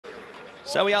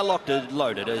So we are locked and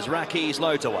loaded as Rocky's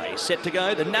loads away. Set to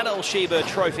go, the Sheba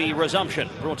Trophy resumption,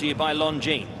 brought to you by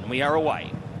Longines, and we are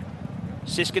away.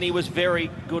 Siskany was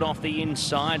very good off the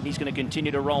inside. He's going to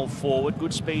continue to roll forward.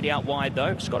 Good speed out wide,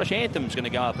 though. Scottish Anthem's going to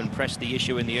go up and press the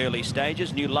issue in the early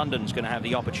stages. New London's going to have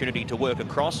the opportunity to work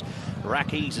across.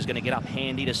 Rocky's is going to get up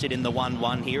handy to sit in the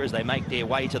 1-1 here as they make their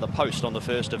way to the post on the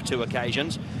first of two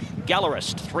occasions.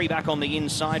 Gallerist, three back on the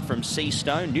inside from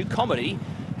Seastone. New Comedy,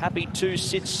 happy to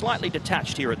sit slightly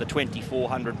detached here at the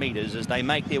 2,400 metres as they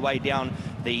make their way down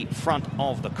the front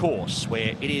of the course,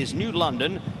 where it is New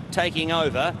London taking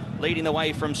over, leading the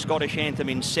way from Scottish Anthem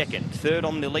in second. Third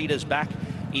on the leaders back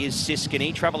is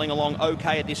Siskany, travelling along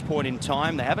okay at this point in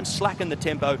time. They haven't slackened the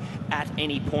tempo at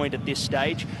any point at this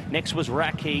stage. Next was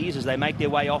Rocky's as they make their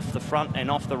way off the front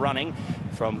and off the running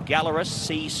from Gallerist,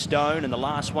 Seastone, and the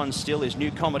last one still is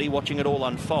New Comedy, watching it all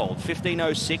unfold.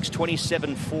 15:06,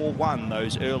 27:41,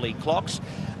 those early clocks,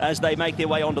 as they make their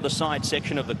way onto the side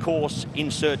section of the course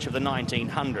in search of the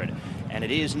 1900. And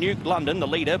it is New London, the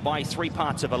leader, by 3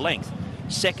 parts of a length.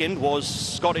 Second was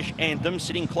Scottish Anthem,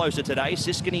 sitting closer today.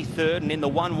 Siskany third, and in the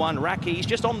 1-1, Rocky's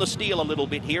just on the steal a little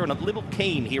bit here and a little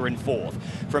keen here in fourth.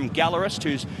 From Gallerist,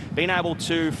 who's been able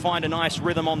to find a nice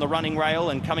rhythm on the running rail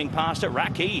and coming past it.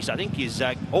 Rocky's, I think, is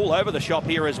all over the shop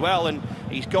here as well, and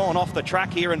he's gone off the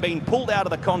track here and been pulled out of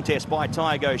the contest by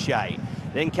Jockey.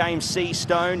 Then came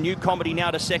Seastone, New Comedy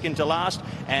now to second to last,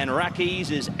 and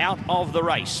Rocky's is out of the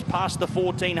race. Past the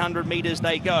 1,400 metres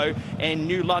they go, and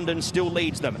New London still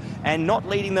leads them. And not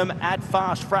leading them at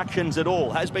fast fractions at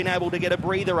all. Has been able to get a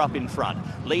breather up in front.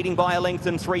 Leading by a length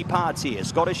and 3 parts here.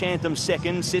 Scottish Anthem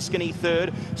second, Siskany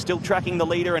third, still tracking the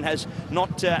leader and has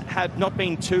not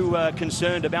been too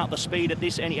concerned about the speed at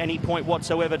any point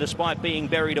whatsoever, despite being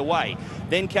buried away.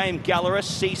 Then came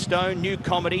Gallerist, Seastone, New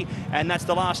Comedy, and that's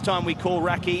the last time we call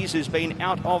Rocky's, who's been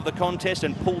out of the contest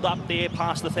and pulled up there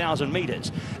past the 1,000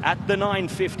 metres. At the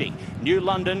 950, New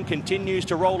London continues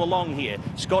to roll along here.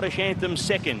 Scottish Anthem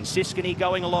second, Siskany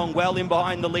going along well in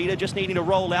behind the leader, just needing to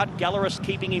roll out. Gallerist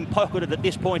keeping him pocketed at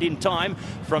this point in time.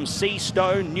 From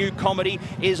Seastone, New Comedy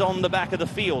is on the back of the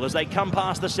field as they come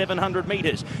past the 700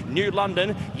 metres. New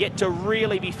London yet to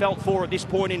really be felt for at this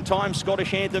point in time.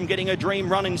 Scottish Anthem getting a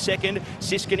dream run in second.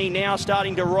 Siskany now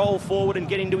starting to roll forward and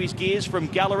get into his gears from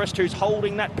Gallerist, who's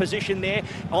holding that position there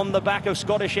on the back of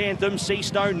Scottish Anthem.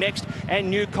 Seastone next, and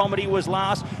New Comedy was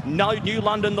last. New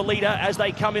London the leader as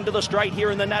they come into the straight here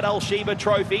in the Sheba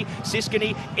Trophy.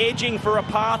 Siskany edging for a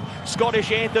path.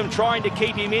 Scottish Anthem trying to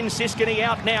keep him in. Siskany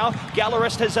out now.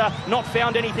 Gallerist has not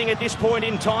found anything at this point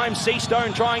in time.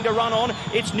 Seastone trying to run on.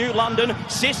 It's New London.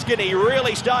 Siskany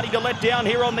really starting to let down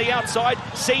here on the outside.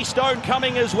 Seastone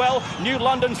coming as well. New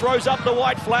London throws up the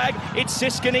white flag. It's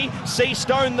Siskany.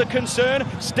 Seastone the concern.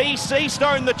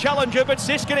 Seastone the challenger, but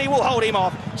Siskany will hold him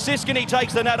off. Siskany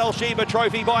takes the Sheba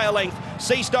Trophy by a length.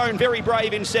 Seastone very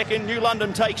brave in second. New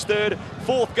London takes third.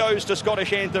 Fourth goes to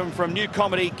Scottish Anthem from New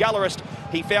Comedy. Gallerist,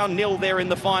 he found nil there in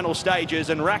the final stages,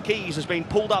 and Rocky's has been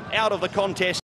pulled up out of the contest.